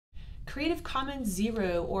Creative Commons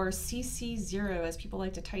 0, or CC0 as people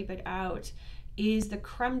like to type it out, is the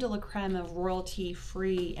creme de la creme of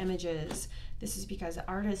royalty-free images. This is because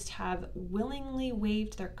artists have willingly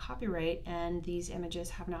waived their copyright and these images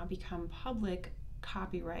have now become public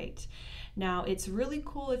copyright. Now, it's really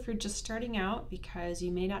cool if you're just starting out because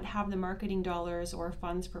you may not have the marketing dollars or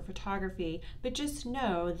funds for photography, but just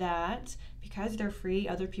know that because they're free,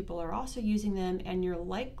 other people are also using them, and you're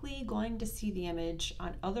likely going to see the image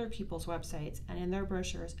on other people's websites and in their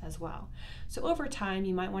brochures as well. So over time,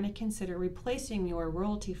 you might want to consider replacing your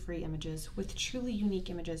royalty-free images with truly unique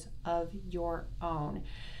images of your own.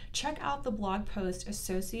 Check out the blog post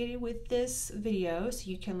associated with this video so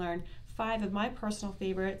you can learn 5 of my personal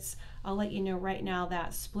favorites. I'll let you know right now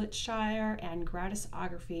that Splitshire and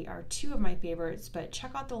Gratisography are 2 of my favorites, but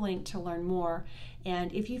check out the link to learn more.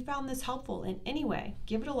 And if you found this helpful in any way,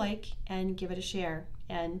 give it a like and give it a share.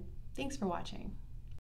 And thanks for watching.